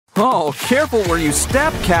Oh, careful where you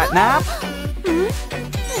step, Catnap!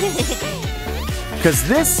 Because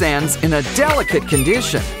this sand's in a delicate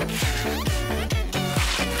condition.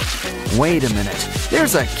 Wait a minute,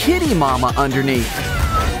 there's a kitty mama underneath.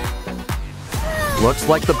 Looks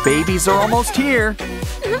like the babies are almost here.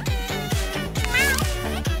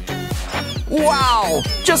 Wow,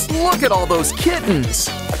 just look at all those kittens.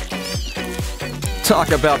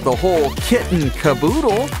 Talk about the whole kitten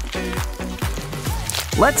caboodle.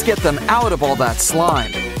 Let's get them out of all that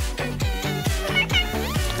slime.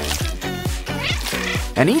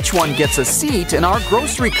 And each one gets a seat in our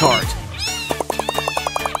grocery cart.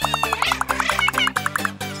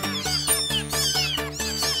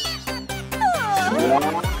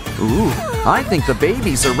 Ooh, I think the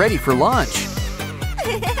babies are ready for lunch.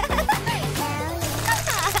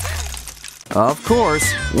 Of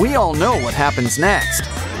course, we all know what happens next.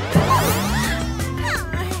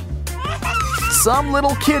 Some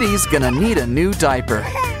little kitty's gonna need a new diaper.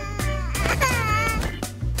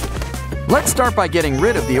 Let's start by getting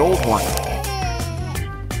rid of the old one.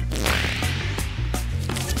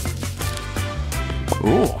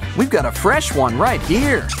 Ooh, we've got a fresh one right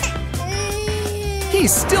here.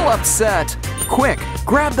 He's still upset. Quick,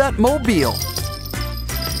 grab that mobile.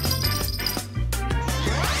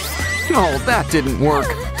 Oh, that didn't work.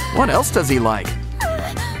 What else does he like?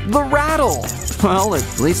 The rattle. Well,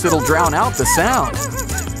 at least it'll drown out the sound.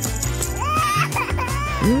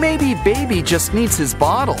 Maybe Baby just needs his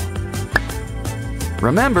bottle.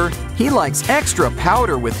 Remember, he likes extra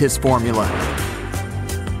powder with his formula.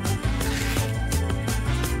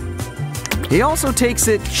 He also takes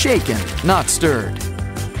it shaken, not stirred.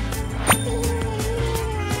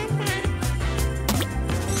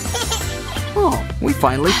 Oh, we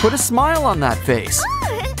finally put a smile on that face.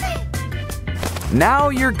 Now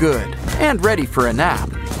you're good and ready for a nap.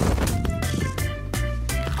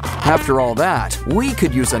 After all that, we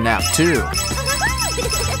could use a nap too.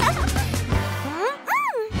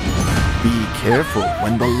 Be careful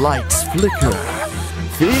when the lights flicker.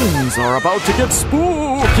 Things are about to get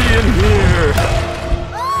spooky in here.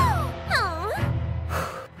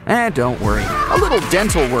 And don't worry, a little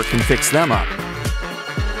dental work can fix them up.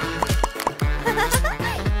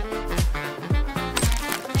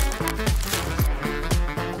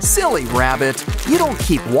 Silly rabbit, you don't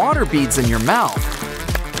keep water beads in your mouth.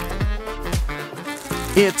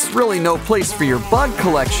 It's really no place for your bug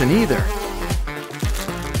collection either.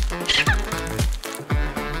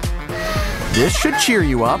 This should cheer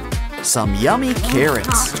you up. Some yummy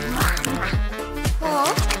carrots.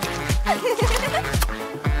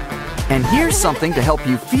 And here's something to help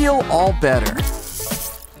you feel all better.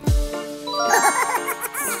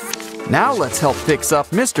 Now let's help fix up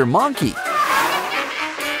Mr. Monkey.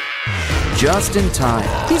 Just in time.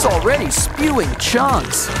 He's already spewing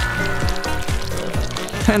chunks.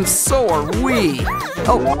 And so are we.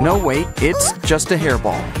 Oh, no, wait. It's just a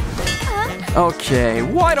hairball. Okay,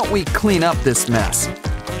 why don't we clean up this mess?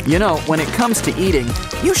 You know, when it comes to eating,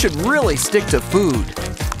 you should really stick to food.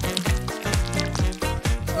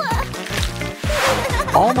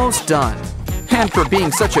 Almost done. And for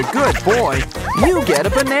being such a good boy, you get a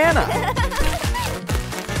banana.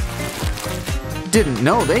 Didn't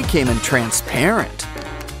know they came in transparent.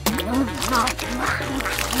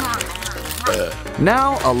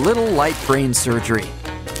 Now a little light brain surgery.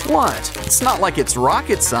 What? It's not like it's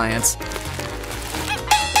rocket science.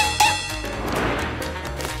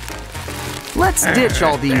 Let's ditch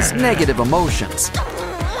all these negative emotions.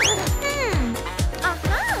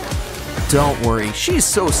 Don't worry, she's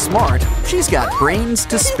so smart, she's got brains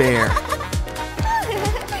to spare.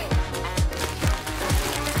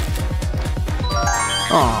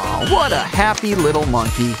 Aw, what a happy little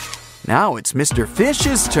monkey. Now it's Mr.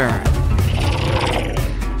 Fish's turn.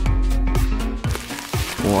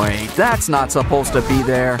 Wait, that's not supposed to be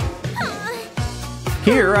there.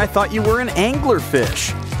 Here, I thought you were an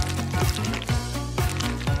anglerfish.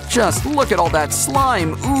 Just look at all that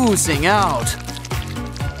slime oozing out.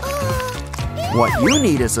 What you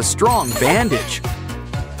need is a strong bandage.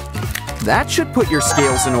 That should put your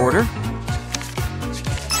scales in order.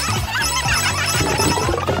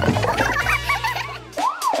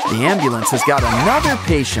 The ambulance has got another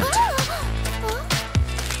patient.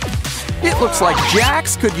 It looks like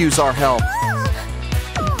Jax could use our help.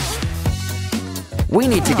 We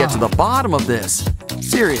need to get to the bottom of this.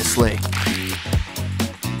 Seriously.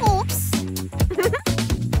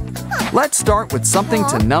 Let's start with something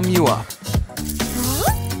to numb you up.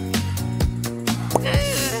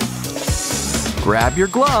 Grab your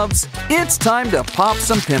gloves. It's time to pop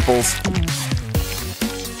some pimples.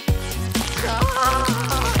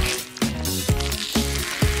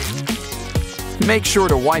 Make sure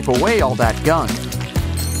to wipe away all that gunk.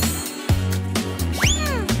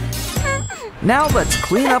 Now let's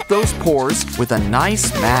clean up those pores with a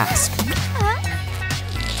nice mask.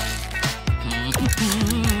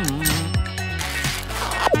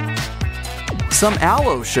 Some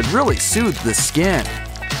aloe should really soothe the skin.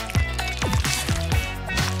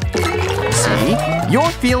 See? You're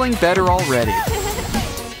feeling better already.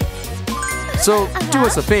 So do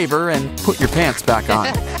us a favor and put your pants back on.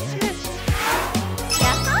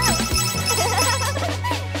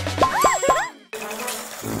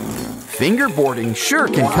 Fingerboarding sure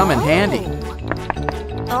can come in handy.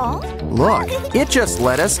 Look, it just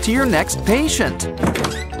led us to your next patient.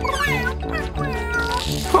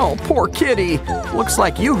 Oh, poor kitty. Looks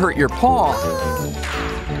like you hurt your paw.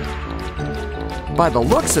 By the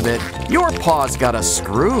looks of it, your paw's got a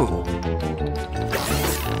screw.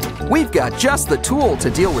 We've got just the tool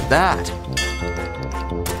to deal with that.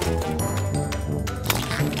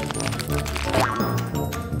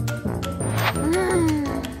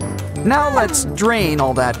 Now let's drain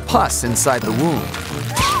all that pus inside the wound.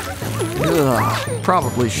 Ugh,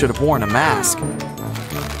 probably should have worn a mask.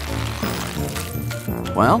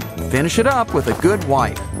 Well, finish it up with a good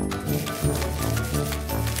wipe.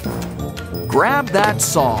 Grab that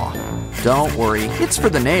saw. Don't worry, it's for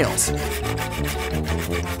the nails.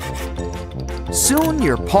 Soon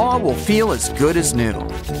your paw will feel as good as new.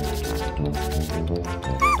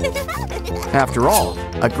 After all,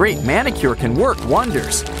 a great manicure can work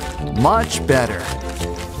wonders. Much better.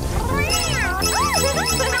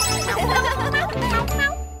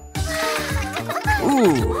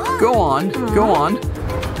 Ooh, go on, go on.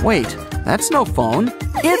 Wait, that's no phone.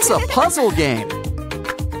 It's a puzzle game.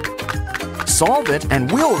 Solve it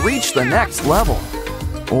and we'll reach the next level.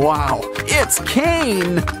 Wow, it's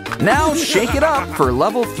Kane. Now shake it up for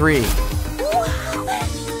level 3.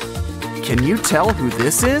 Can you tell who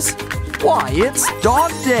this is? Why, it's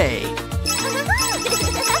Dog Day.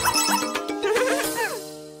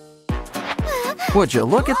 Would you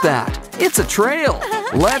look at that? It's a trail.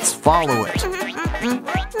 Let's follow it.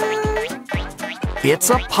 It's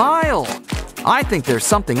a pile. I think there's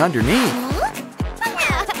something underneath.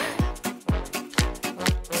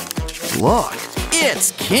 Look,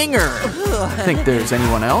 it's Kinger. Think there's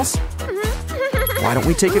anyone else? Why don't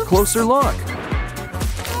we take a closer look?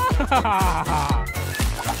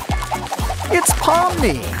 It's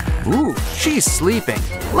Pomni. Ooh, she's sleeping.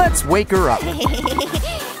 Let's wake her up.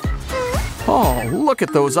 Oh, look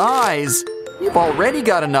at those eyes. You've already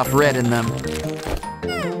got enough red in them.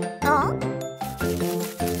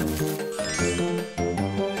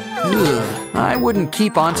 Ugh, I wouldn't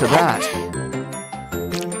keep on to that.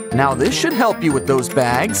 Now this should help you with those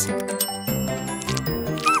bags.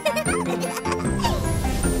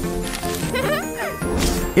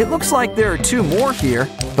 It looks like there are 2 more here,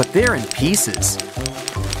 but they're in pieces.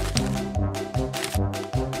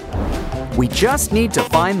 We just need to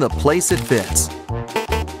find the place it fits.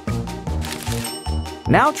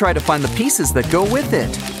 Now try to find the pieces that go with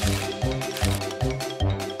it.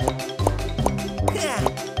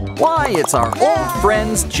 Why, it's our old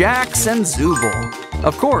friends Jax and Zooble.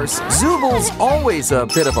 Of course, Zooble's always a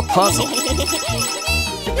bit of a puzzle.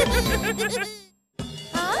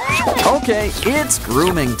 Okay, it's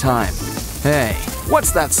grooming time. Hey,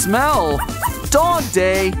 what's that smell? Dog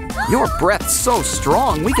Day! Your breath's so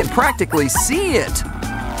strong we can practically see it.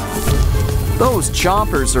 Those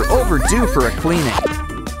chompers are overdue for a cleaning.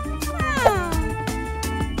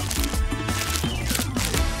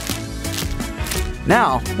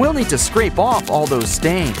 Now, we'll need to scrape off all those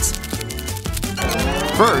stains.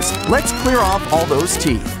 First, let's clear off all those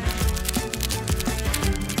teeth.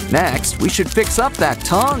 Next, we should fix up that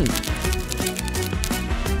tongue.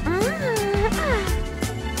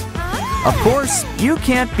 Of course, you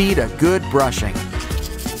can't beat a good brushing.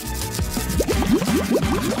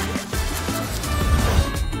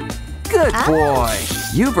 Good boy!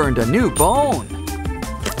 You've earned a new bone.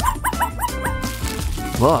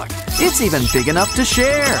 Look, it's even big enough to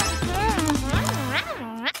share.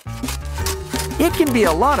 It can be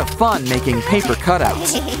a lot of fun making paper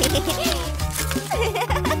cutouts.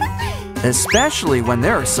 Especially when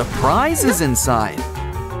there are surprises inside.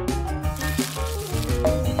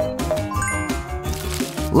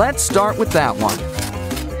 Let's start with that one.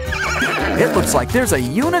 It looks like there's a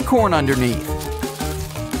unicorn underneath.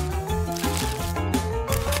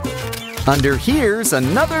 Under here's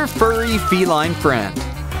another furry feline friend.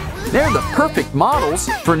 They're the perfect models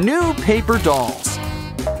for new paper dolls.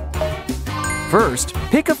 First,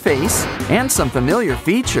 pick a face and some familiar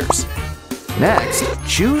features. Next,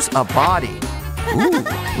 choose a body. Ooh,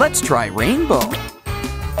 let's try rainbow.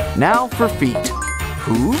 Now for feet.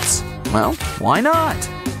 Hooves? Well, why not?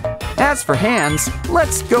 As for hands,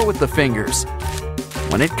 let's go with the fingers.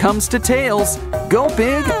 When it comes to tails, go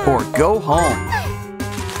big or go home.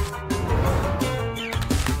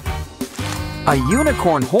 A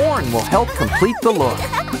unicorn horn will help complete the look.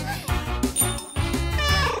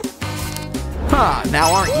 Ha,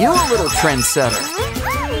 now aren't you a little trendsetter?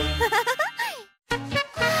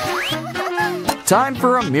 Time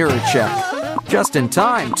for a mirror check. Just in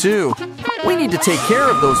time, too. We need to take care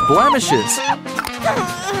of those blemishes.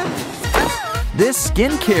 This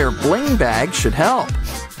skincare bling bag should help.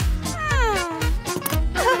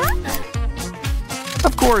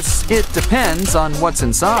 Of course, it depends on what's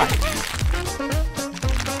inside.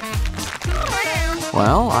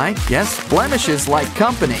 Well, I guess blemishes like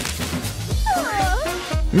company.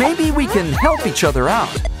 Maybe we can help each other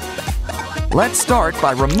out. Let's start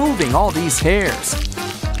by removing all these hairs.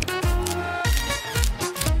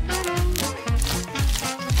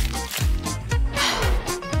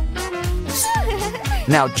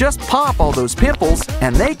 Now just pop all those pimples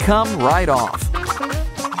and they come right off.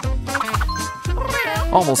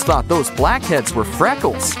 Almost thought those blackheads were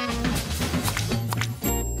freckles.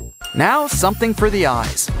 Now something for the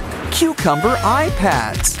eyes. Cucumber eye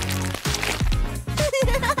pads.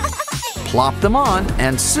 Plop them on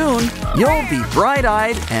and soon you'll be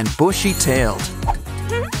bright-eyed and bushy-tailed.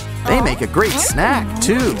 They make a great snack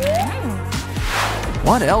too.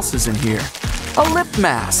 What else is in here? A lip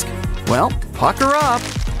mask. Well, pucker up.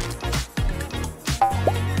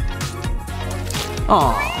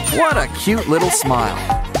 Aw, what a cute little smile.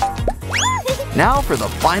 Now for the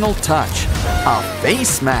final touch, a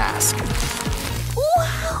face mask.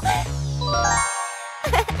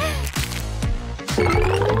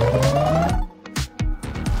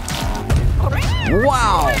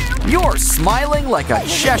 Wow, you're smiling like a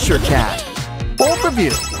Cheshire cat. Both of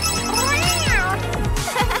you.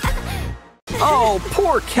 Oh,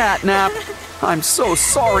 poor Catnap. I'm so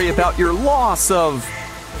sorry about your loss of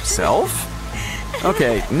self.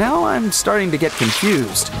 Okay, now I'm starting to get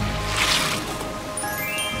confused.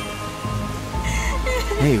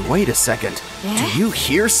 Hey, wait a second. Do you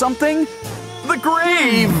hear something? The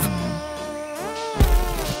grave!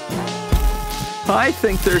 I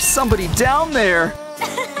think there's somebody down there.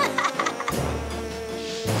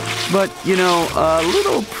 But, you know, a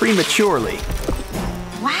little prematurely.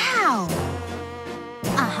 Wow.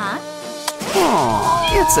 Uh-huh.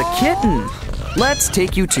 Aw, it's a kitten. Let's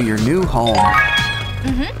take you to your new home.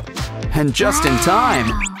 And just in time,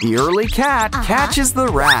 the early cat catches the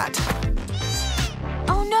rat.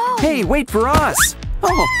 Oh no. Hey, wait for us.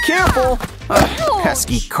 Oh, careful.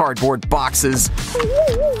 Pesky cardboard boxes.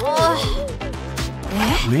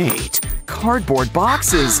 Wait, cardboard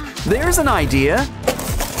boxes. There's an idea.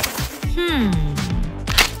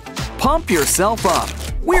 Pump yourself up.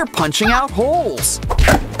 We're punching out holes.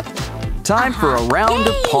 Time for a round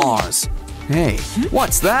of paws. Hey,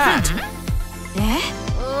 what's that?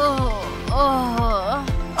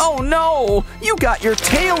 Oh no! You got your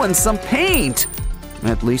tail in some paint!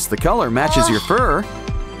 At least the color matches your fur.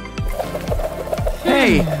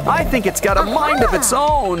 Hey, I think it's got a mind of its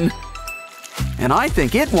own! And I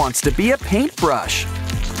think it wants to be a paintbrush.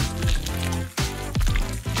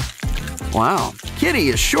 Wow, Kitty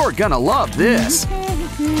is sure gonna love this.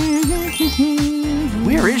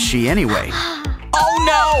 Where is she anyway?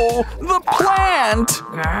 Oh no! The plant!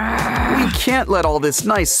 We can't let all this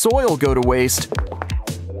nice soil go to waste.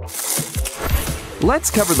 Let's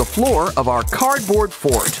cover the floor of our cardboard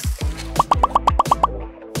fort.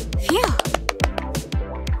 Phew.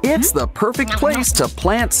 It's the perfect place to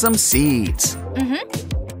plant some seeds.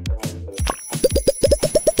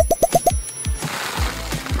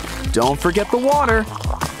 Don't forget the water.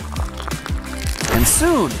 And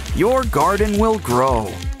soon, your garden will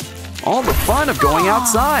grow. All the fun of going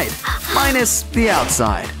outside, minus the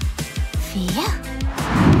outside.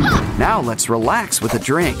 Now let's relax with a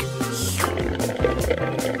drink.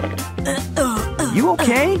 You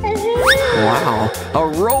okay? Wow, a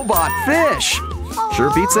robot fish.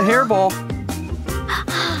 Sure beats a hairball.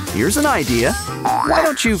 Here's an idea. Why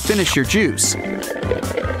don't you finish your juice?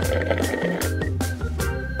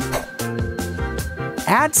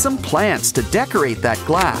 Add some plants to decorate that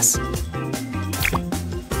glass.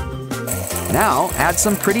 Now add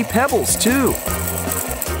some pretty pebbles too.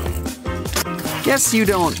 Guess you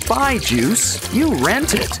don't buy juice, you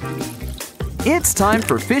rent it. It's time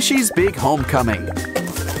for Fishy's big homecoming.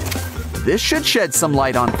 This should shed some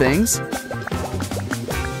light on things.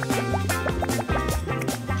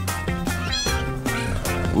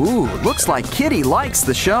 Ooh, looks like Kitty likes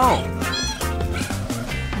the show.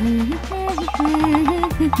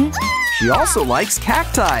 She also likes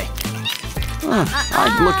cacti.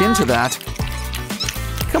 I'd look into that.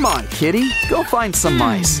 Come on, Kitty, go find some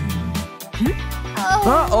mice.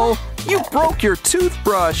 Uh-oh, you broke your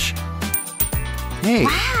toothbrush. Hey,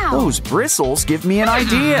 those bristles give me an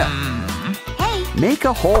idea. Hey. Make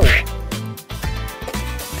a hole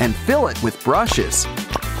and fill it with brushes.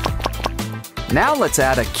 Now let's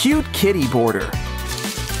add a cute kitty border.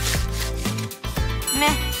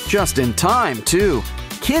 Meh. Just in time, too.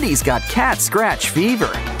 Kitty's got cat scratch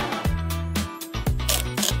fever.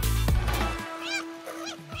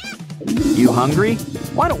 You hungry?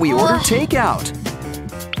 Why don't we order takeout?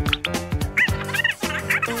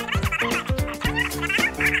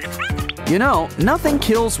 You know, nothing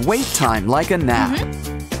kills wait time like a nap.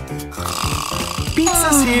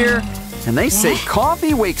 Pizza's here, and they say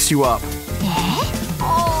coffee wakes you up.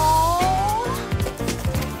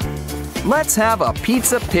 Let's have a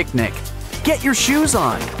pizza picnic. Get your shoes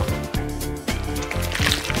on.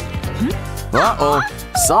 Uh-oh,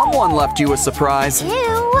 someone left you a surprise.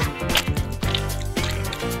 Ew.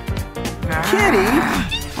 Kitty!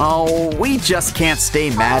 Oh, we just can't stay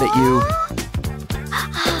mad at you.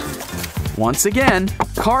 Once again,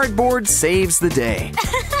 cardboard saves the day.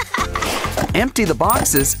 Empty the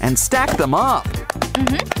boxes and stack them up.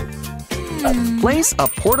 Place a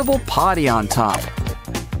portable potty on top.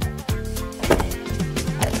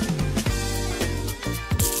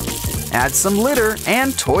 Add some litter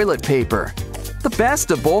and toilet paper. The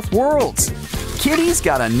best of both worlds. Kitty's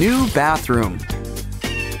got a new bathroom.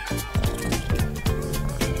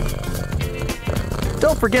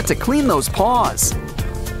 Don't forget to clean those paws.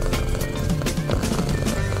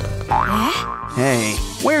 Hey,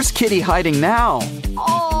 where's Kitty hiding now?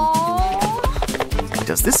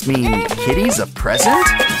 Does this mean Kitty's a present?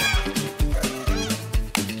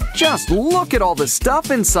 Just look at all the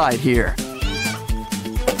stuff inside here.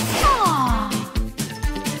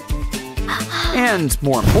 And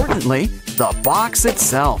more importantly, the box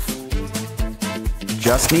itself.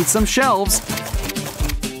 Just need some shelves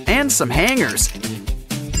and some hangers.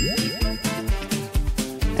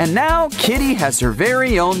 And now Kitty has her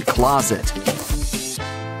very own closet.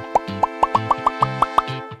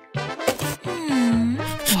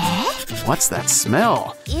 What's that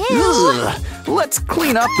smell? Ew. Ugh, let's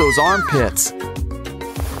clean up those armpits.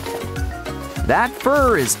 That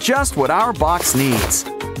fur is just what our box needs.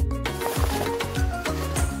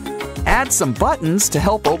 Add some buttons to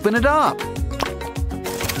help open it up.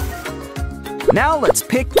 Now let's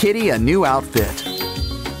pick Kitty a new outfit.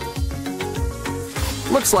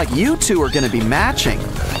 Looks like you two are going to be matching.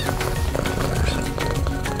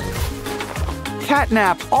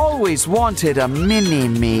 Catnap always wanted a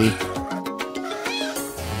mini-me.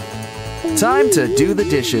 Time to do the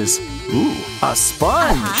dishes. Ooh, a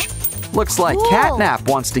sponge. Looks like Catnap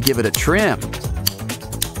wants to give it a trim.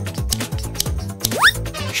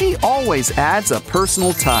 She always adds a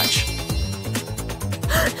personal touch.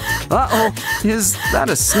 Uh-oh, is that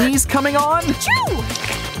a sneeze coming on?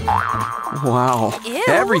 Wow, Ew.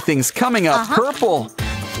 everything's coming up purple.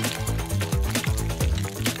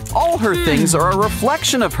 All her things are a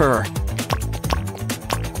reflection of her.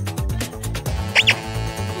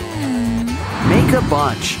 Make a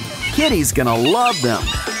bunch. Kitty's gonna love them.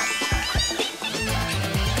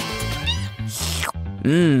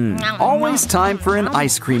 Always time for an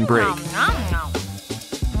ice cream break.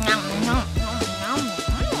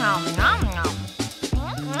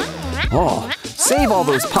 Oh, save all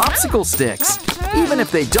those popsicle sticks, even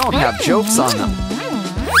if they don't have jokes on them.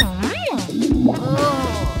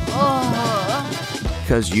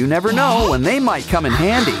 Because you never know when they might come in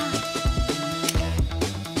handy.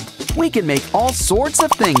 We can make all sorts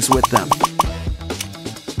of things with them.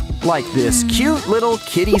 Like this cute little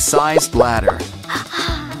kitty-sized ladder.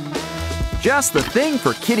 Just the thing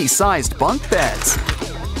for kitty-sized bunk beds.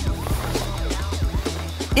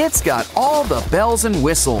 It's got all the bells and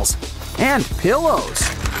whistles and pillows.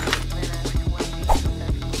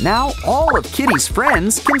 Now all of Kitty's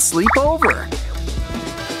friends can sleep over.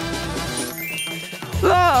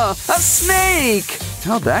 Ah, a snake!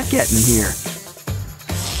 How'd that get in here?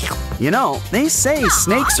 You know, they say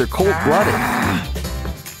snakes are cold-blooded.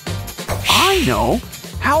 I know!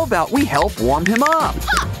 How about we help warm him up?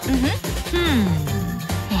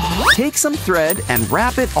 Take some thread and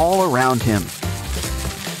wrap it all around him.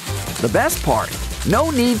 The best part, no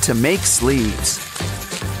need to make sleeves.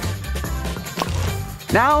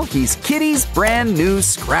 Now he's Kitty's brand new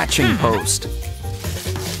scratching post.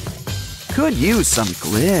 Could use some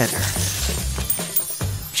glitter.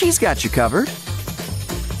 She's got you covered.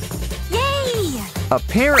 Yay! A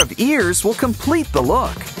pair of ears will complete the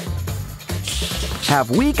look. have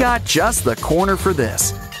we got just the corner for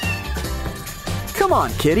this. Come on,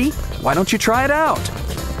 Kitty. Why don't you try it out?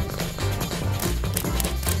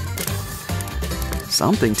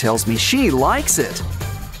 Something tells me she likes it.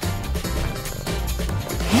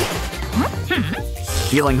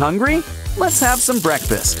 Feeling hungry? Let's have some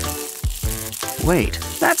breakfast. Wait,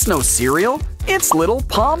 that's no cereal. It's little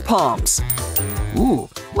pom-poms. Ooh,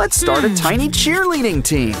 let's start a tiny cheerleading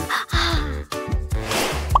team.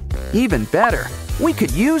 Even better, we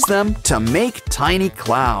could use them to make tiny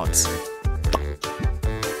clouds.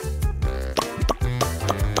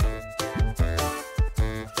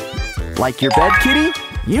 Like your bed, Kitty?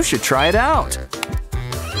 You should try it out.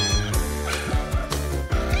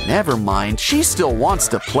 Never mind, she still wants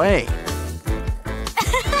to play.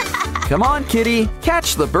 Come on, Kitty,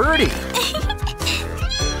 catch the birdie.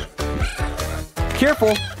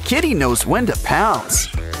 Careful, Kitty knows when to pounce.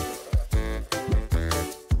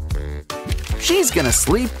 She's gonna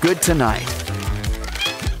sleep good tonight.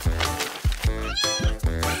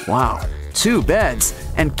 Wow, 2 beds,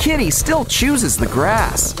 and Kitty still chooses the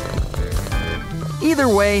grass. Either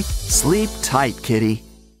way, sleep tight, Kitty.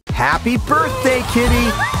 Happy birthday,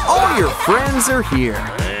 Kitty! All your friends are here.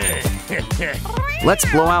 Let's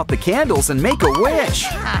blow out the candles and make a wish.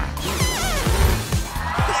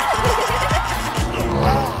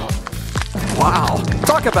 Wow,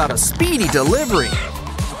 talk about a speedy delivery.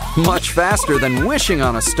 Much faster than wishing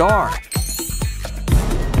on a star.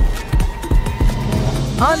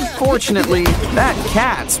 Unfortunately, that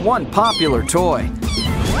cat's one popular toy.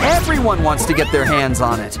 Everyone wants to get their hands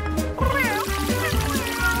on it.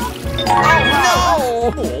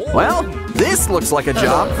 Oh no! Well, this looks like a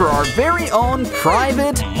job for our very own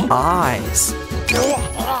private eyes.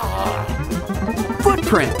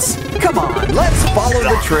 Footprints. Come on, let's follow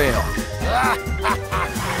the trail.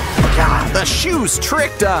 God, the shoes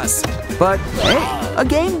tricked us. But hey, a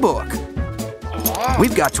game book.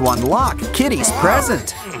 We've got to unlock Kitty's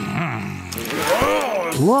present.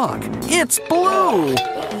 Look, it's blue.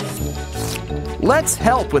 Let's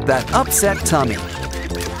help with that upset tummy.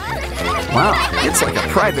 Wow, it's like a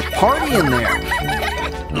private party in there.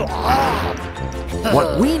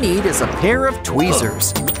 What we need is a pair of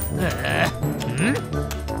tweezers.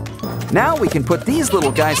 Now we can put these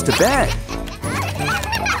little guys to bed.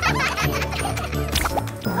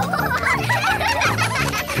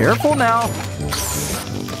 Careful now.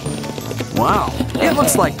 Wow, it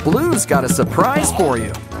looks like Blue's got a surprise for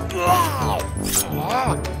you. Oh,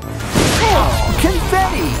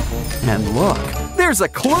 confetti! And look, there's a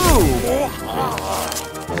clue.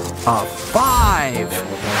 A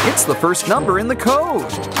 5. It's the first number in the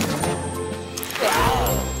code.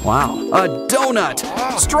 Wow, a donut.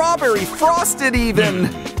 Strawberry frosted even.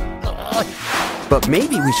 But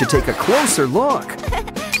maybe we should take a closer look.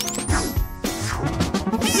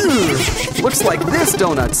 Looks like this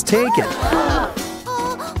donut's taken.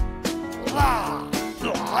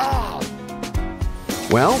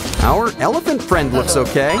 Well, our elephant friend looks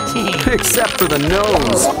okay, except for the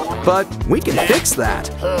nose. But we can fix that.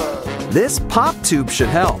 This pop tube should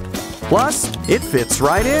help. Plus, it fits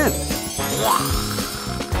right in.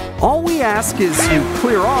 All we ask is you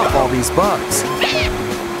clear off all these bugs.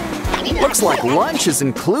 Looks like lunch is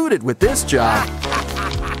included with this job.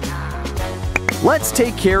 Let's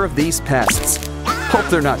take care of these pests. Hope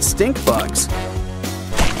they're not stink bugs.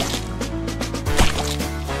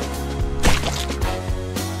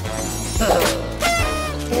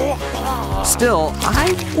 Still,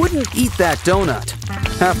 I wouldn't eat that donut.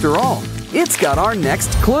 After all, it's got our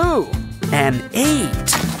next clue. An 8.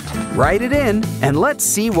 Write it in and let's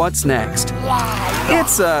see what's next.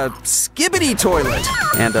 It's a skibbity toilet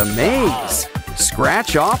and a maze.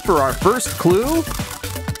 Scratch off for our first clue.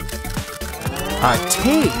 A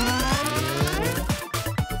tape.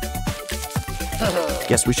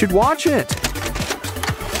 Guess we should watch it.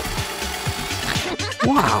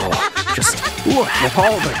 Wow, just look at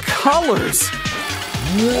all the colors.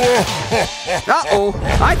 Uh-oh,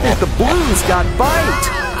 I think the balloons got bite.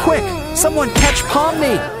 Quick, someone catch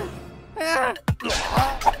Pomni.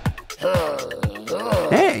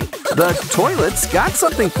 Hey, the toilet's got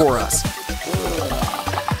something for us.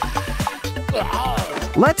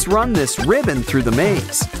 Let's run this ribbon through the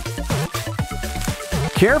maze.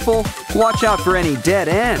 Careful, watch out for any dead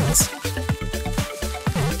ends.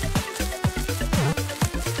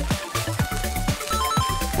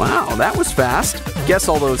 Wow, that was fast. Guess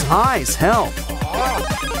all those eyes help.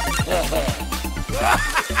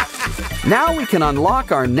 Now we can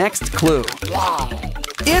unlock our next clue.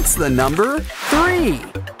 It's the number 3.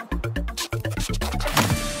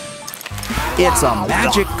 It's a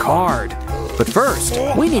magic card. But first,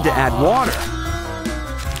 we need to add water.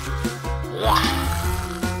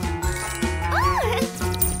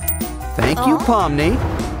 Thank you, Pomni.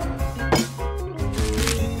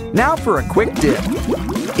 Now for a quick dip.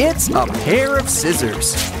 It's a pair of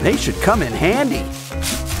scissors. They should come in handy.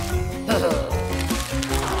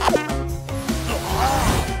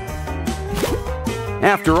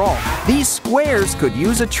 After all, these squares could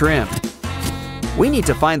use a trim. We need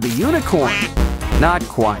to find the unicorn. Not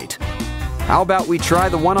quite. How about we try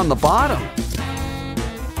the one on the bottom?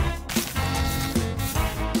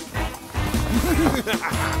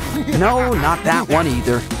 No, not that one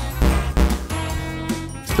either.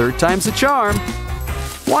 Third time's a charm.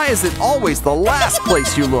 Why is it always the last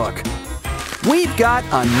place you look? We've got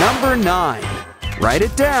a number 9. Write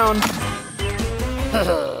it down.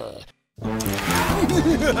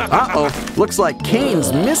 Uh-oh, looks like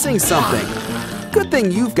Kane's missing something. Good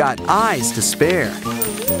thing you've got eyes to spare.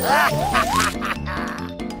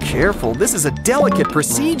 Careful, this is a delicate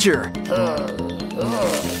procedure.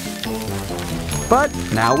 But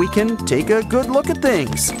now we can take a good look at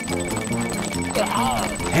things.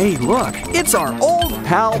 Hey, look, it's our old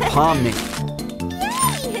pal Pomni.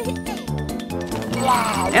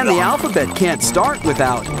 And the alphabet can't start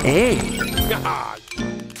without A.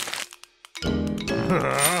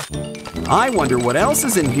 I wonder what else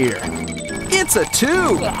is in here. It's a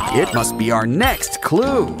 2. It must be our next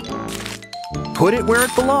clue. Put it where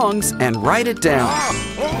it belongs and write it down.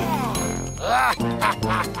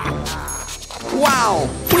 Wow,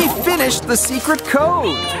 we finished the secret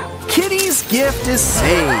code. Kitty's gift is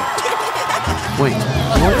saved. Wait,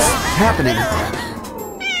 what's happening?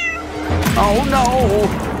 Oh no,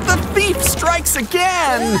 the thief strikes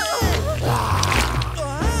again.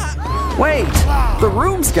 Wait, the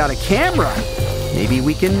room's got a camera. Maybe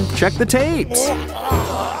we can check the tapes.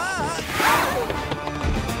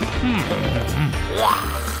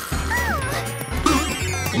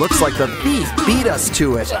 Looks like the thief beat us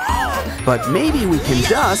to it. But maybe we can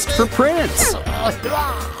dust for prints.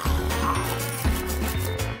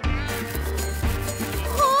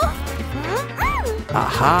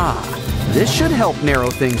 Aha! This should help narrow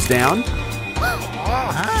things down.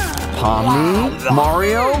 Pomni,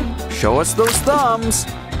 Mario, show us those thumbs.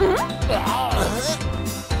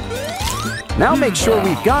 Now make sure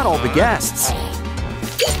we've got all the guests.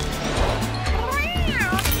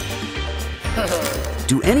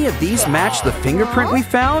 Do any of these match the fingerprint we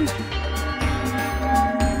found?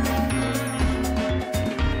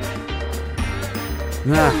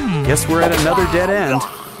 Guess we're at another dead end.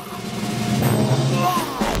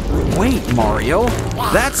 Wait, Mario,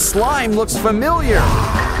 that slime looks familiar.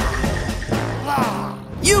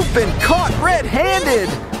 You've been caught red-handed.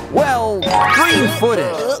 Well,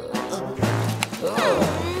 green-footed.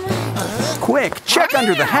 Quick, check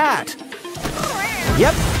under the hat.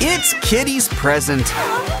 Yep, it's Kitty's present.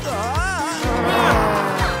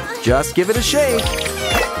 Just give it a shake.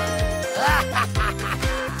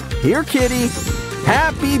 Here, Kitty.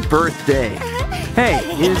 Happy birthday. Hey,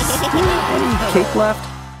 is there any cake left?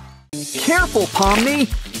 Careful, Pomni.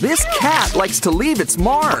 This cat likes to leave its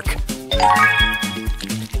mark.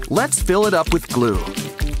 Let's fill it up with glue.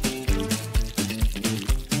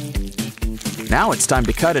 Now it's time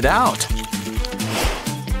to cut it out.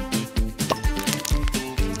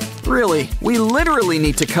 Really, we literally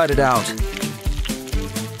need to cut it out.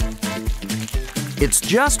 It's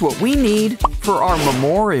just what we need for our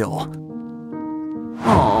memorial.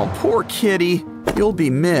 Oh, poor Kitty. You'll be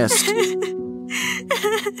missed.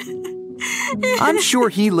 I'm sure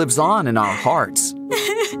he lives on in our hearts.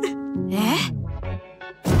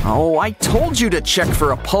 Oh, I told you to check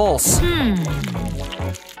for a pulse.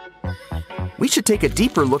 We should take a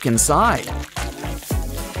deeper look inside.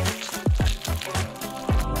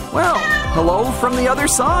 Well, hello from the other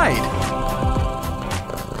side.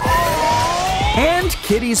 And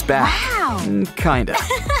Kitty's back. Wow. Kinda.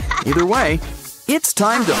 Either way, it's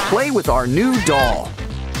time to play with our new doll.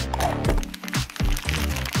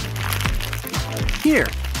 Here,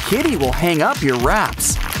 Kitty will hang up your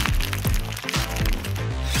wraps.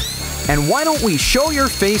 And why don't we show your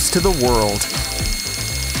face to the world?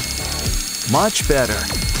 Much better.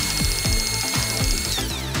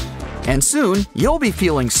 And soon, you'll be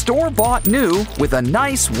feeling store-bought new with a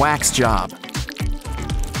nice wax job.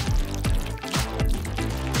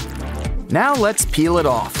 Now let's peel it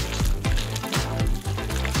off.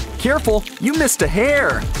 Careful, you missed a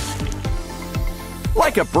hair.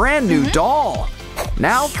 Like a brand new doll.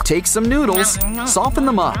 Now take some noodles, soften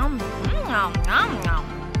them up.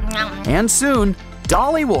 And soon,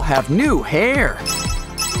 Dolly will have new hair.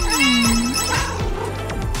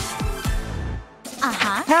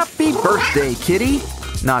 Happy birthday, Kitty.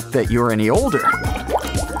 Not that you're any older.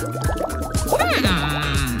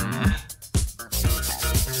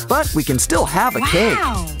 But we can still have a cake.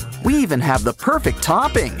 We even have the perfect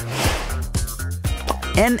topping.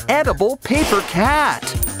 An edible paper cat.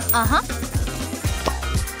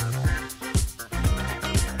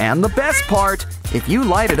 And the best part, if you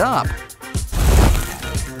light it up,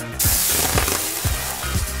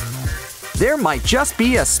 there might just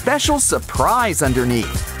be a special surprise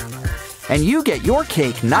underneath. And you get your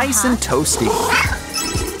cake nice and toasty.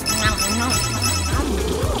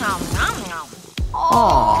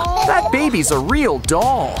 Aw, that baby's a real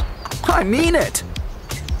doll. I mean it.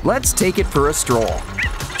 Let's take it for a stroll.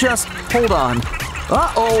 Just hold on.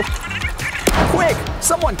 Uh-oh. Quick,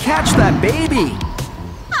 someone catch that baby.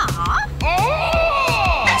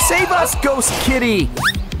 Save us, Ghost Kitty.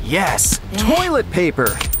 Yes, toilet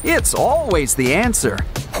paper. It's always the answer.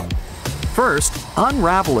 First,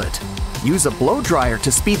 unravel it. Use a blow dryer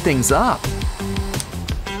to speed things up.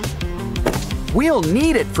 We'll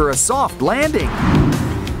need it for a soft landing.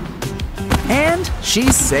 And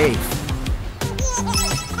she's safe.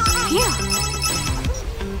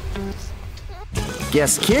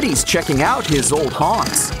 Guess Kitty's checking out his old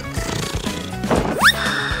haunts.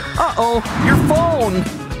 Uh-oh, your phone!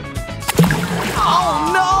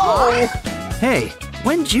 Oh no! Hey,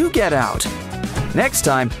 when'd you get out? Next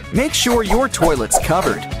time, make sure your toilet's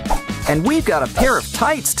covered. And we've got a pair of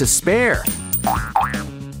tights to spare.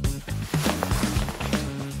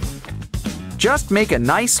 Just make a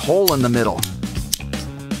nice hole in the middle.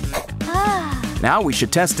 Now we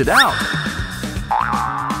should test it out.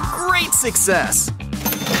 Great success!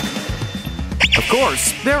 Of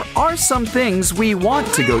course, there are some things we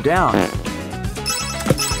want to go down.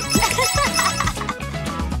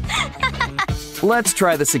 Let's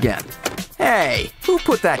try this again. Hey, who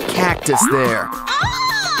put that cactus there?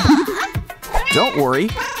 Don't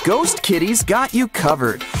worry, Ghost Kitty's got you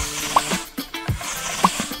covered.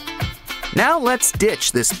 Now let's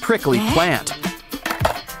ditch this prickly plant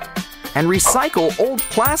and recycle old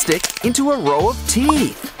plastic into a row of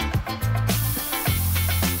teeth.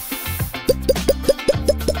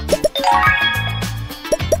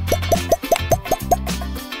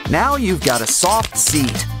 Now you've got a soft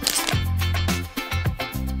seat.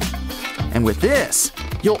 And with this,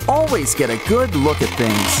 you'll always get a good look at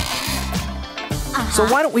things. So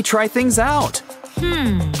why don't we try things out?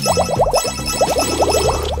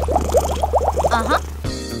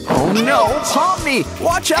 Oh no, Pomni!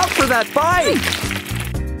 Watch out for that bike!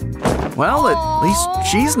 Well, at least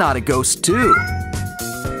she's not a ghost too.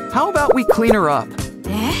 How about we clean her up?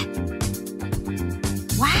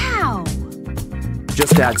 Wow!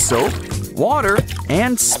 Just add soap, water,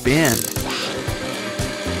 and spin.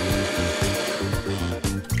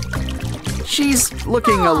 She's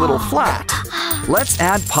looking a little flat. Let's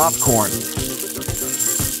add popcorn.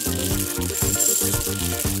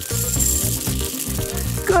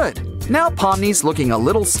 Good. Now Pomni's looking a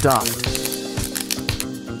little stuffed.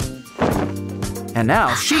 And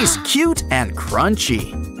now she's cute and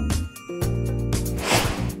crunchy.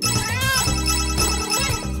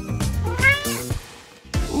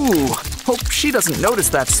 Ooh, hope she doesn't notice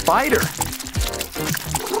that spider.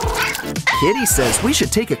 Kitty says we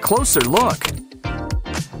should take a closer look.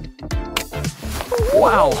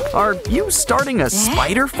 Wow, are you starting a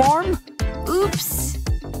spider farm? Oops.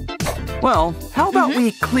 Well, how about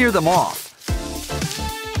we clear them off?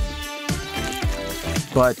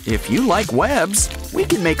 But if you like webs, we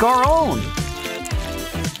can make our own.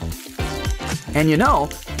 And you know,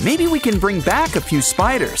 maybe we can bring back a few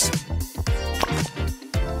spiders.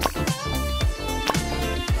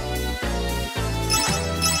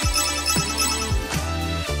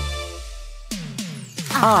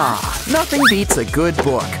 Ah, nothing beats a good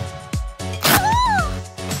book.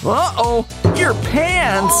 Uh-oh, your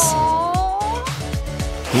pants!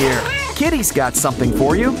 Here, Kitty's got something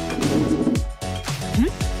for you.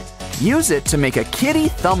 Use it to make a kitty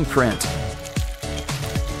thumbprint.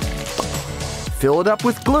 Fill it up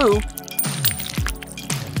with glue.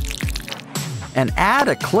 And add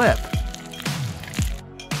a clip.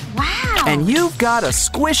 Wow! And you've got a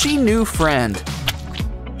squishy new friend.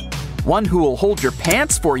 One who will hold your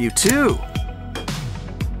pants for you, too.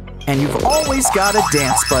 And you've always got a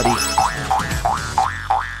dance buddy.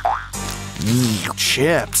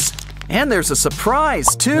 Chips. And there's a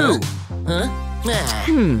surprise, too.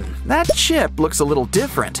 That chip looks a little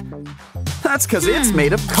different. That's because it's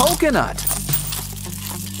made of coconut.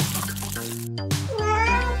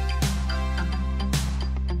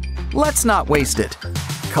 Let's not waste it.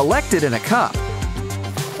 Collect it in a cup.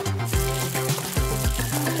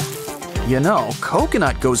 You know,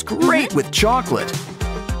 coconut goes great with chocolate.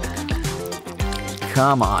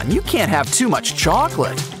 Come on, you can't have too much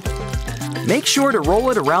chocolate. Make sure to roll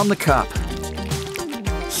it around the cup.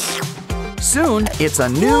 Soon, it's a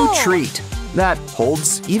new treat that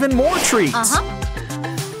holds even more treats.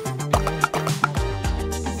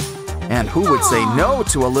 And who would say no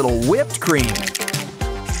to a little whipped cream?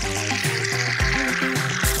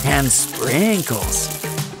 And sprinkles.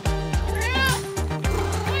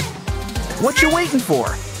 What you waiting for?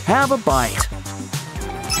 Have a bite.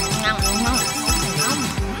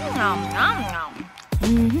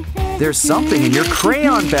 There's something in your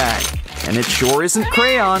crayon bag, and it sure isn't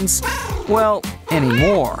crayons. Well,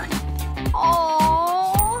 anymore.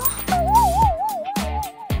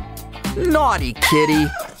 Naughty kitty.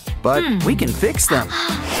 But we can fix them.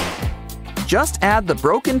 Just add the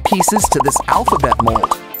broken pieces to this alphabet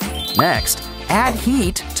mold. Next, add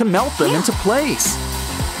heat to melt them into place.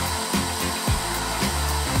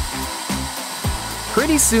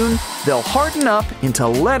 Pretty soon, they'll harden up into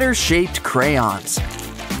letter-shaped crayons.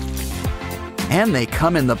 And they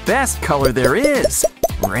come in the best color there is,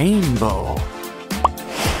 rainbow.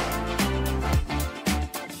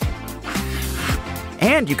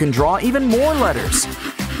 And you can draw even more letters.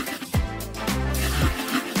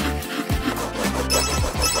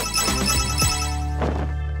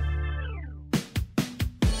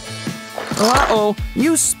 Uh-oh,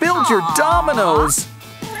 you spilled your dominoes.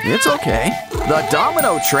 It's okay. The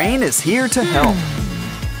domino train is here to help.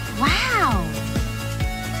 Wow!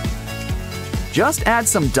 Just add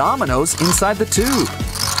some dominoes inside the tube.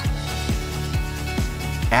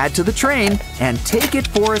 Add to the train and take it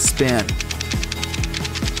for a spin.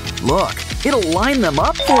 Look, it'll line them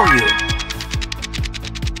up for you.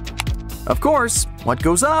 Of course, what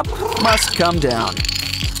goes up must come down.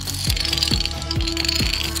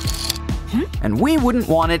 And we wouldn't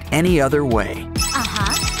want it any other way.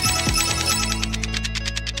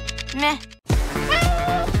 Meh.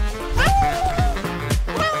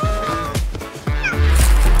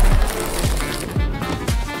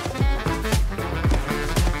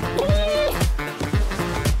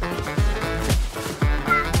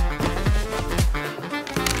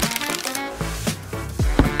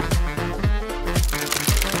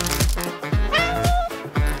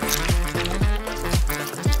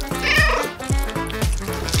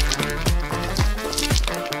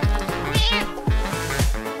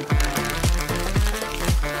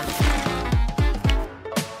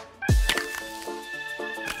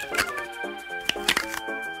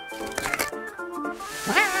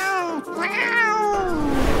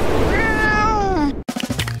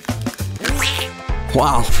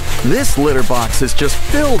 Wow, this litter box is just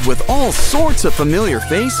filled with all sorts of familiar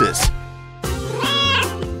faces.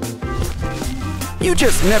 You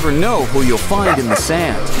just never know who you'll find in the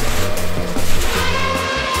sand.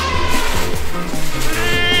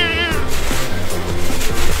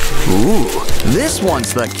 Ooh, this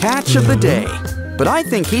one's the catch of the day. But I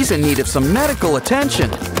think he's in need of some medical attention.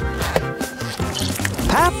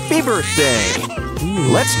 Happy birthday!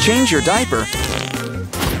 Let's change your diaper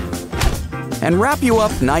and wrap you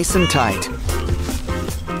up nice and tight.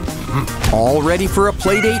 All ready for a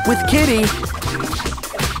play date with Kitty.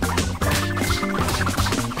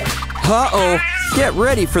 Uh-oh, get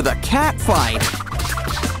ready for the cat fight.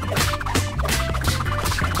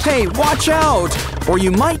 Hey, watch out, or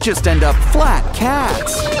you might just end up flat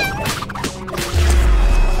cats.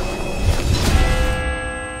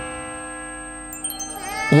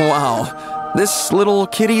 Wow, this little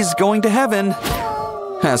kitty's going to heaven.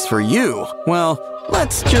 As for you, well,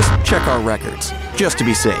 let's just check our records, just to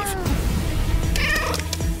be safe.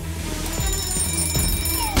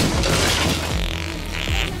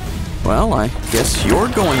 Well, I guess you're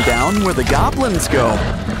going down where the goblins go.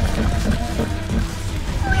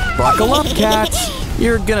 Buckle up, cats.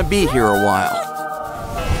 You're gonna be here a while.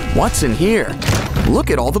 What's in here?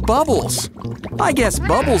 Look at all the bubbles. I guess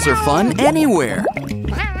bubbles are fun anywhere.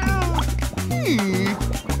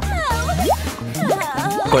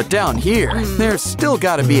 But down here, there's still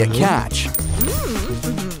gotta be a catch.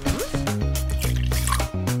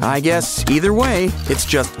 I guess either way, it's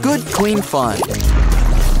just good, clean fun.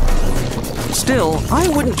 Still, I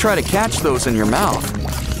wouldn't try to catch those in your mouth.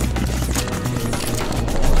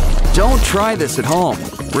 Don't try this at home.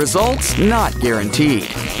 Results not guaranteed.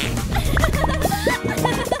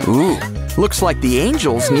 Ooh, looks like the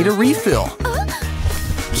angels need a refill.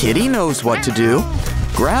 Kitty knows what to do.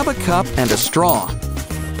 Grab a cup and a straw.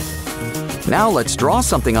 Now let's draw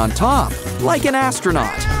something on top, like an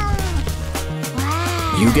astronaut.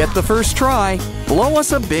 You get the first try. Blow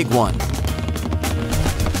us a big one.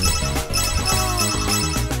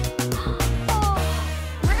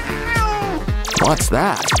 What's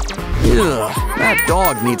that? Ugh, that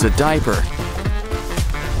dog needs a diaper.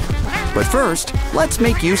 But first, let's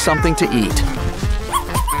make you something to eat.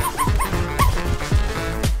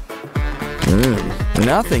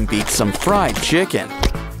 Nothing beats some fried chicken.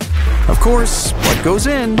 Of course, what goes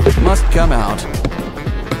in must come out.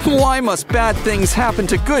 Why must bad things happen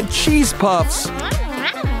to good cheese puffs?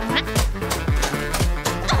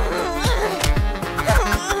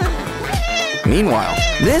 Meanwhile,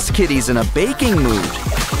 this kitty's in a baking mood.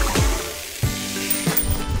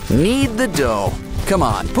 Knead the dough. Come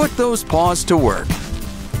on, put those paws to work.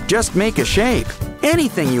 Just make a shape,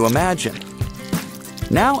 anything you imagine.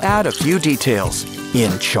 Now add a few details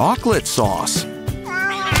in chocolate sauce.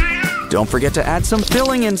 Don't forget to add some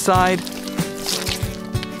filling inside.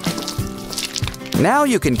 Now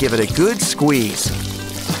you can give it a good squeeze.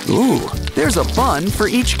 Ooh, there's a bun for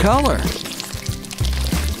each color.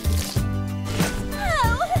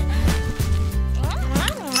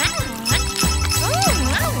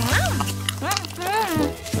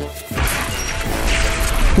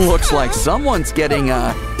 Looks like someone's getting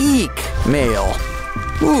a eek mail.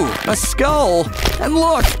 Ooh, a skull! And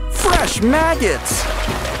look, fresh maggots!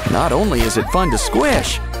 Not only is it fun to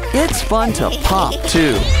squish, it's fun to pop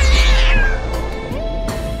too.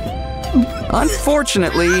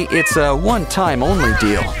 Unfortunately, it's a one-time only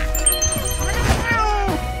deal.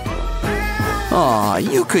 Aw,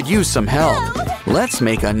 you could use some help. Let's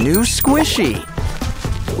make a new squishy.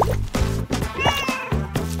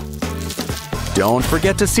 Don't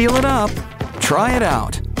forget to seal it up. Try it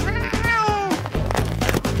out.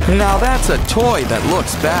 Now that's a toy that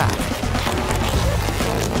looks back.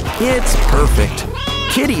 It's perfect.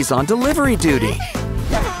 Kitty's on delivery duty.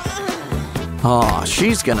 Aw,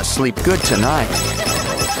 she's gonna sleep good tonight.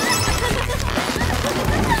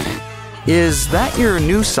 Is that your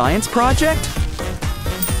new science project?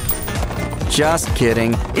 Just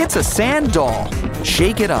kidding. It's a sand doll.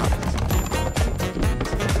 Shake it up.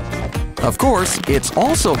 Of course, it's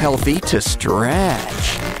also healthy to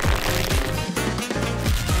stretch.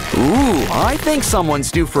 Ooh, I think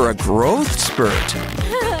someone's due for a growth spurt.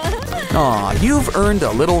 Aw, you've earned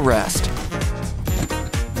a little rest.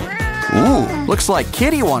 Ooh, looks like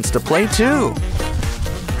Kitty wants to play too.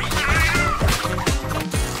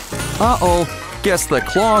 Uh-oh, guess the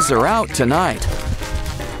claws are out tonight.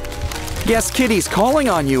 Guess Kitty's calling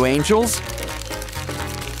on you, angels.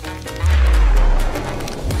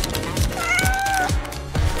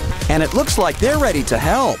 And it looks like they're ready to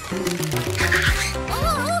help.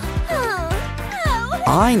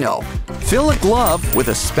 I know. Fill a glove with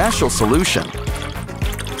a special solution.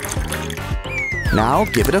 Now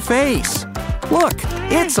give it a face. Look,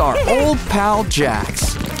 it's our old pal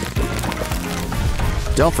Jax.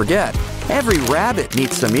 Don't forget, every rabbit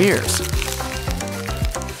needs some ears.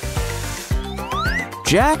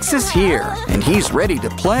 Jax is here, and he's ready to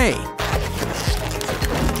play.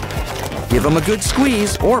 Give him a good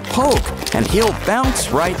squeeze or poke, and he'll bounce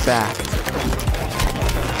right back.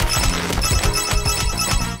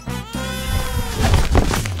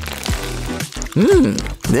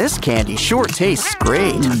 This candy sure tastes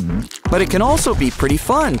great. But it can also be pretty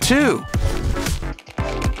fun, too.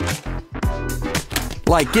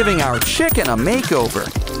 Like giving our chicken a makeover.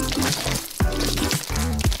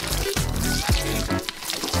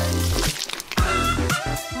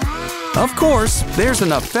 Of course, there's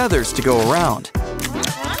enough feathers to go around.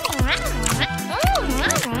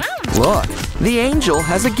 Look, the angel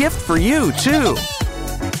has a gift for you, too.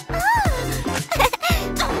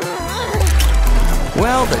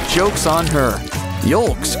 Well, the joke's on her.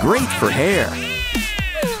 Yolk's great for hair.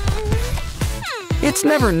 It's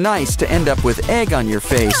never nice to end up with egg on your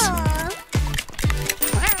face.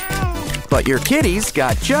 But your kitty's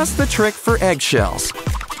got just the trick for eggshells.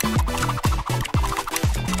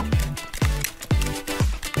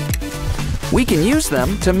 We can use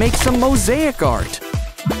them to make some mosaic art.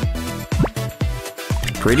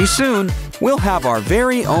 Pretty soon, we'll have our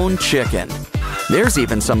very own chicken. There's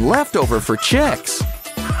even some leftover for chicks.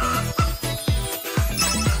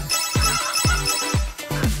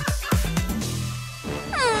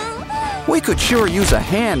 We could sure use a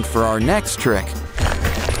hand for our next trick.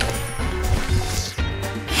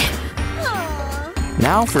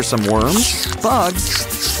 Now for some worms,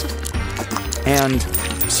 bugs, and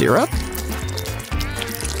syrup.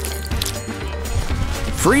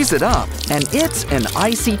 Freeze it up, and it's an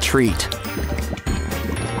icy treat.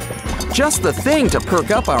 Just the thing to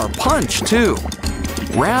perk up our punch, too.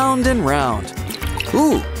 Round and round.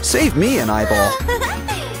 Ooh, save me an eyeball.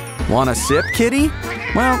 Want a sip, kitty?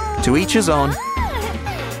 Well, to each his own.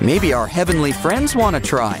 Maybe our heavenly friends want to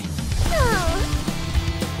try.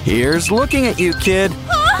 Here's looking at you, kid.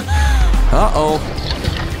 Uh-oh.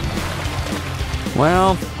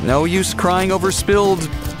 Well, no use crying over spilled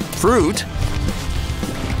fruit.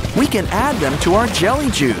 We can add them to our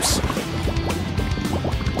jelly juice.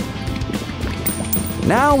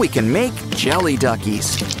 Now we can make jelly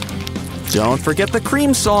duckies. Don't forget the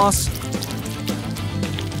cream sauce.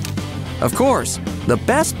 Of course, the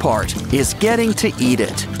best part is getting to eat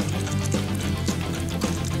it.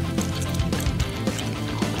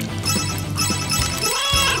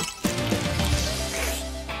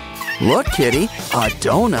 Look, Kitty, a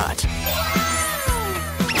donut.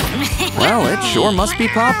 Well, it sure must be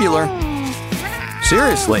popular.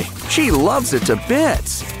 Seriously, she loves it to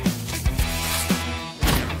bits.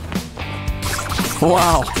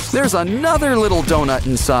 Wow, there's another little donut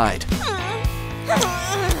inside.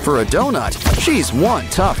 For a donut, she's one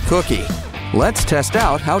tough cookie. Let's test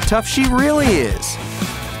out how tough she really is.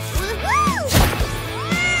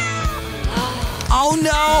 Oh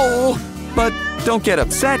no! But don't get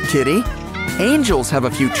upset, Kitty. Angels have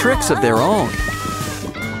a few tricks of their own.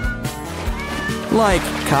 Like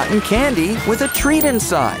cotton candy with a treat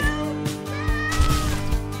inside.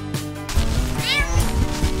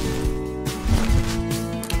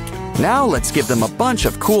 Now let's give them a bunch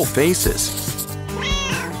of cool faces.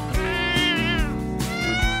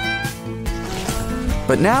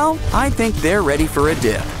 But now I think they're ready for a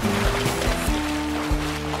dip.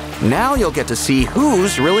 Now you'll get to see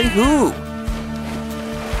who's really who.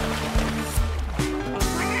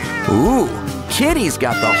 Ooh, Kitty's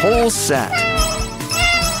got the whole set.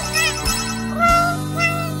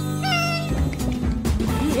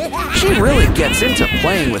 She really gets into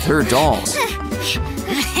playing with her dolls.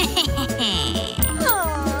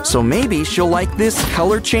 So maybe she'll like this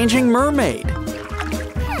color-changing mermaid.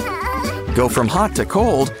 Go from hot to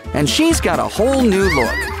cold, and she's got a whole new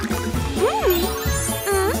look.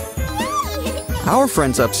 Our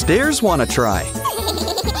friends upstairs want to try.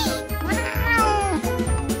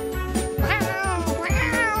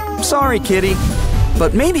 Sorry, Kitty,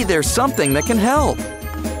 but maybe there's something that can help.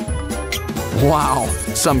 Wow,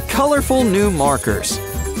 some colorful new markers.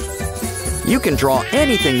 You can draw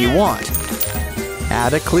anything you want.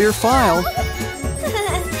 Add a clear file,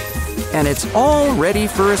 and it's all ready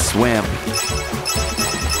for a swim.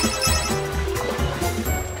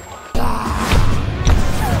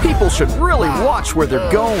 People should really watch where they're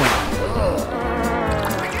going.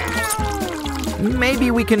 Maybe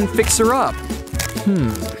we can fix her up.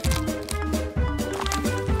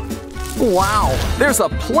 Wow, there's a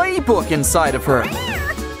playbook inside of her.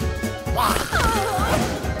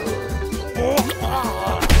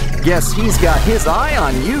 Guess he's got his eye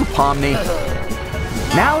on you, Pomni.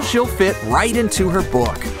 Now she'll fit right into her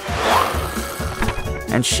book.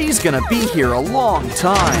 And she's gonna be here a long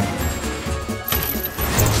time.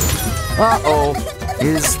 Uh-oh,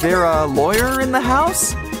 is there a lawyer in the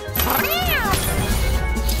house?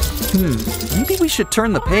 Maybe we should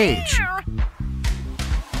turn the page.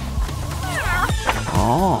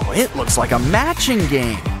 Oh, it looks like a matching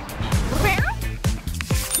game.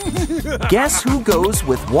 Guess who goes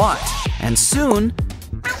with what? And soon,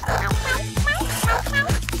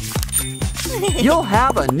 you'll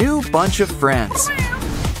have a new bunch of friends.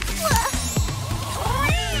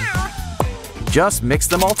 Just mix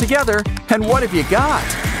them all together, and what have you got?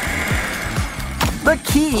 The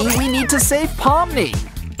key we need to save Pomni.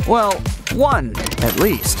 Well, one at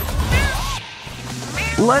least.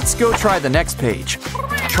 Let's go try the next page.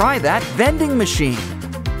 Try that vending machine.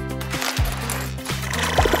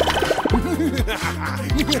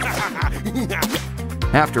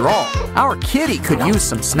 After all, our kitty could use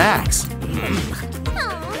some snacks.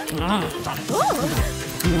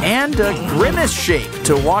 And a grimace shake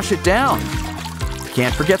to wash it down.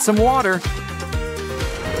 Can't forget some water.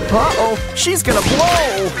 Uh-oh, she's gonna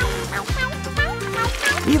blow!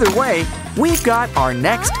 Either way, we've got our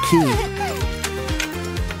next key.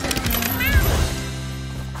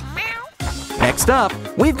 Next up,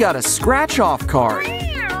 we've got a scratch-off card.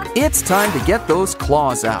 It's time to get those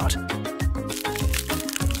claws out.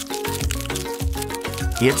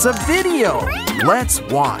 It's a video. Let's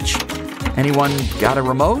watch. Anyone got a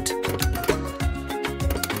remote?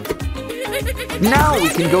 Now we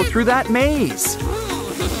can go through that maze.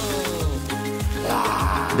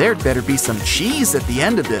 There'd better be some cheese at the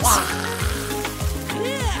end of this.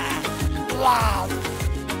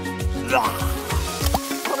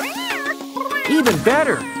 Even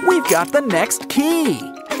better, we've got the next key.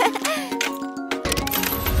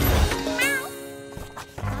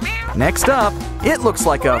 Next up, it looks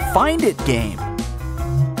like a Find It game.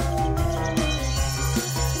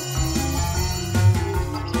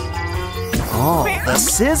 Oh, the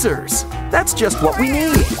scissors. That's just what we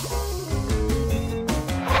need.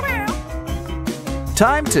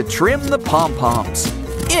 Time to trim the pom-poms.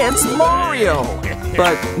 It's Mario!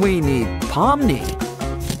 But we need Pomni.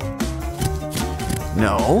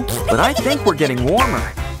 No, but I think we're getting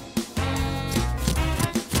warmer.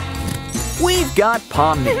 We've got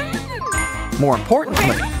Pomni. More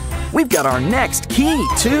importantly, we've got our next key,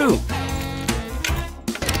 too.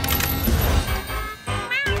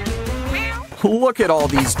 Look at all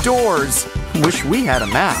these doors. Wish we had a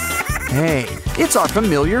map. Hey, it's our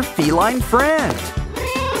familiar feline friend.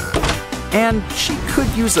 And she could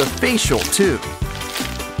use a facial, too.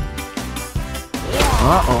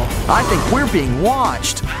 Uh-oh, I think we're being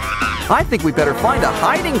watched. I think we better find a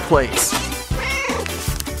hiding place.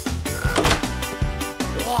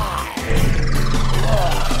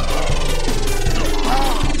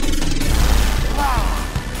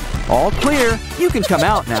 All clear, you can come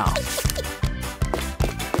out now.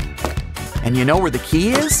 And you know where the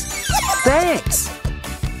key is? Thanks!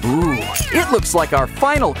 Ooh, it looks like our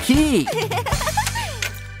final key.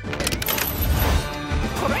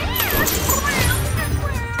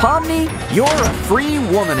 Pomni, you're a free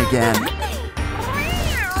woman again.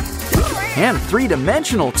 And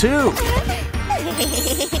three-dimensional, too.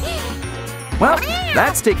 Well,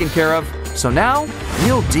 that's taken care of. So now,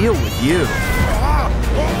 we'll deal with you.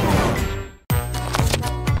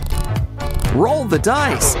 Roll the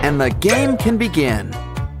dice, and the game can begin.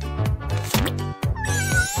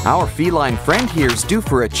 Our feline friend here's due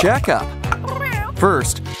for a checkup.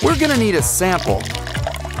 First, we're gonna need a sample.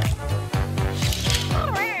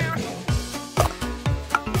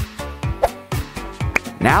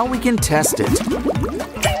 Now we can test it.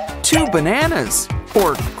 2 bananas,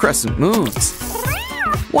 or crescent moons.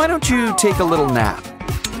 Why don't you take a little nap?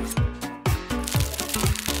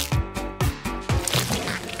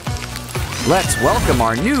 Let's welcome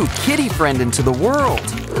our new kitty friend into the world.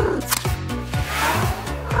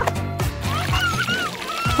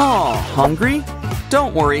 Aw, hungry?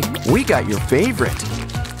 Don't worry, we got your favorite.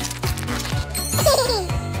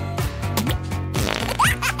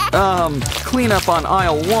 Clean up on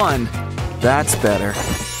aisle 1. That's better.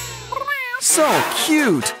 So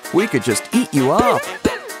cute, we could just eat you up.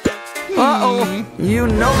 Uh-oh, you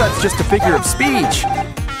know that's just a figure of speech.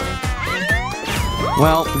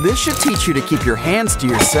 Well, this should teach you to keep your hands to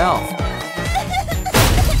yourself.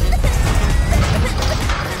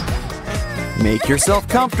 Make yourself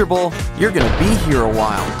comfortable. You're gonna be here a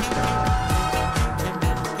while.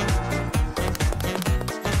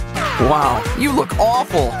 Wow, you look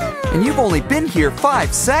awful. And you've only been here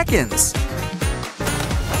 5 seconds.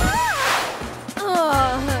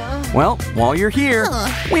 Well, while you're here,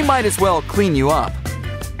 we might as well clean you up.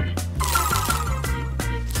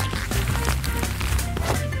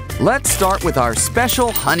 Let's start with our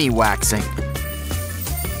special honey waxing.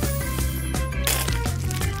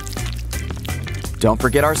 Don't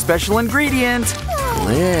forget our special ingredient,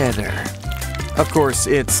 glitter. Of course,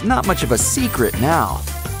 it's not much of a secret now.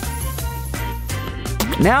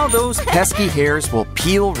 Now those pesky hairs will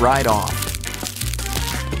peel right off.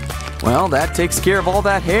 Well, that takes care of all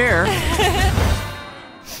that hair.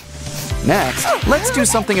 Next, let's do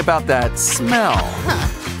something about that smell.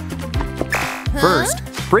 First,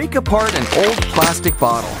 break apart an old plastic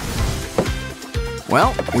bottle.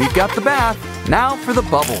 Well, we've got the bath. Now for the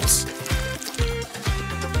bubbles.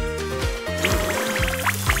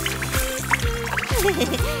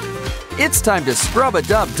 It's time to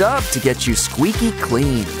scrub-a-dub-dub to get you squeaky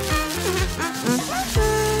clean.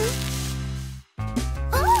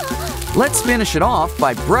 Let's finish it off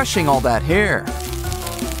by brushing all that hair.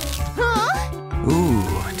 Ooh,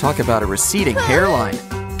 talk about a receding hairline.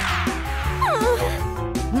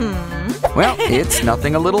 Well, it's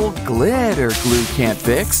nothing a little glitter glue can't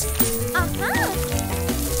fix.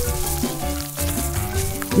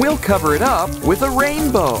 We'll cover it up with a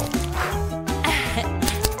rainbow.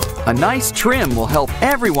 A nice trim will help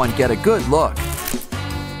everyone get a good look.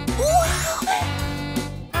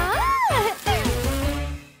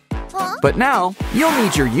 But now, you'll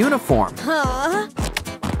need your uniform.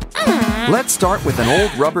 Let's start with an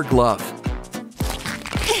old rubber glove.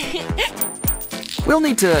 We'll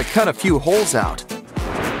need to cut a few holes out.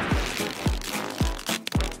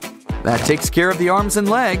 That takes care of the arms and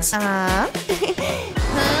legs.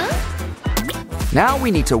 Now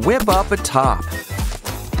we need to whip up a top.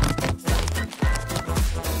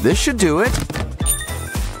 This should do it.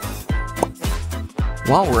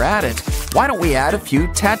 While we're at it, why don't we add a few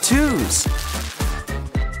tattoos?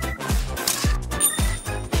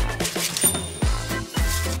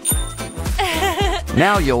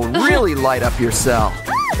 Now you'll really light up your cell.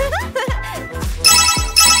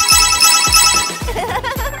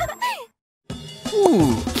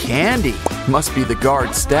 Ooh, candy. Must be the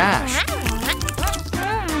guard's stash.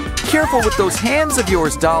 Careful with those hands of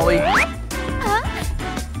yours, Dolly.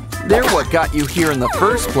 They're what got you here in the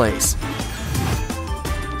first place.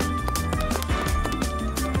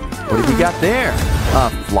 What have you got there? A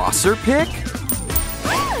flosser pick?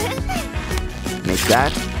 Make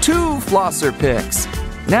that 2 flosser picks.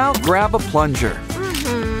 Now grab a plunger.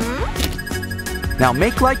 Now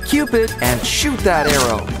make like Cupid and shoot that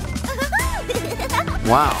arrow.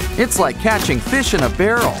 Wow, it's like catching fish in a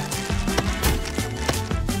barrel.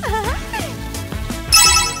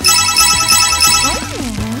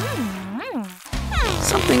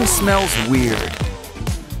 Something smells weird.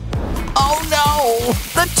 Oh no!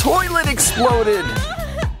 The toilet exploded!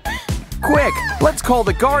 Quick, let's call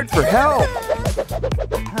the guard for help.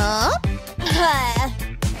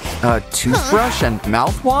 A toothbrush and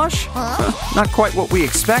mouthwash? Not quite what we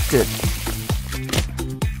expected.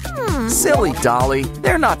 Silly Dolly,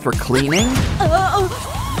 they're not for cleaning.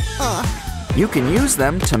 You can use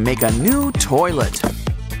them to make a new toilet.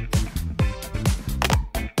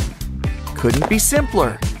 Couldn't be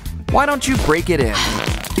simpler. Why don't you break it in?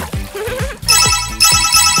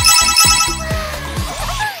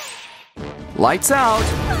 Lights out.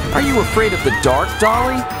 Are you afraid of the dark,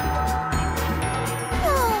 Dolly?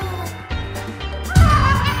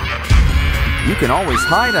 You can always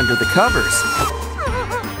hide under the covers.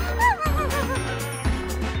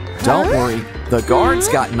 Don't worry, the guard's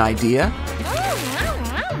got an idea.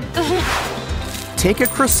 Take a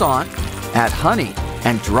croissant, add honey,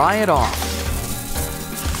 and dry it off.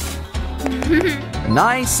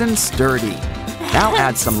 Nice and sturdy. Now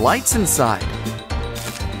add some lights inside.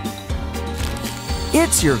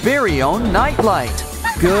 It's your very own nightlight.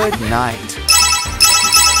 Good night.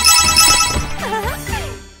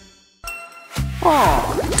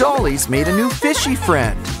 Aw, Dolly's made a new fishy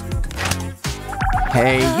friend.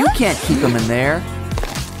 Hey, you can't keep him in there.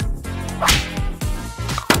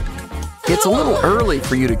 It's a little early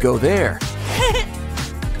for you to go there.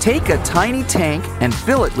 Take a tiny tank and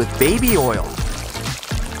fill it with baby oil.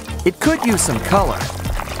 It could use some color.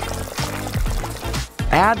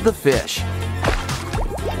 Add the fish.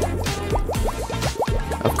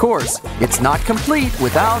 Of course, it's not complete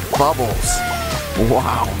without bubbles.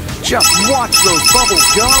 Wow, just watch those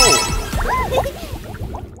bubbles go!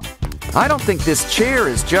 I don't think this chair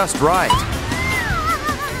is just right.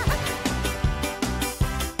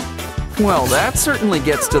 Well, that certainly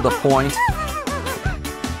gets to the point.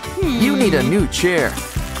 You need a new chair.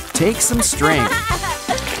 Take some string.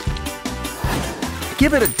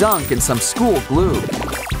 Give it a dunk in some school glue.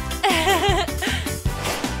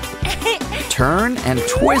 Turn and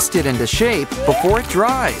twist it into shape before it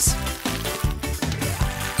dries.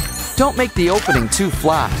 Don't make the opening too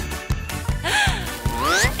flat.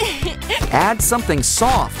 Add something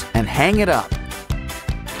soft and hang it up.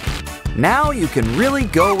 Now you can really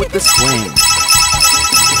go with the swing.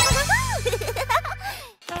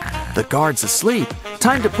 The guard's asleep.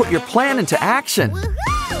 Time to put your plan into action.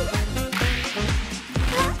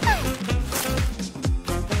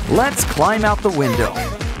 Let's climb out the window.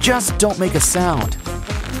 Just don't make a sound.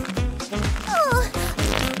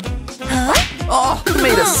 Oh, you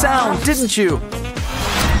made a sound, didn't you?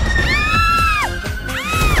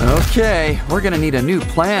 Okay, we're gonna need a new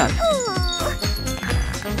plan.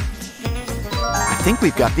 I think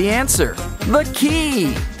we've got the answer. The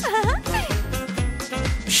key!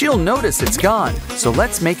 She'll notice it's gone, so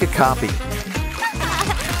let's make a copy.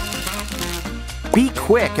 Be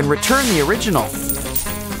quick and return the original.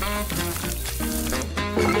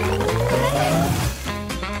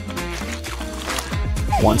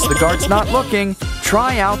 Once the guard's not looking,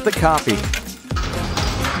 try out the copy.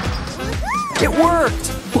 It worked!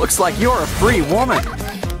 Looks like you're a free woman.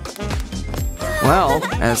 Well,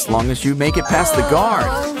 as long as you make it past the guard.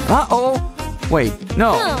 Uh-oh! Wait,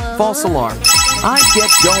 no, false alarm. I'd get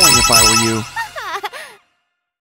going if I were you.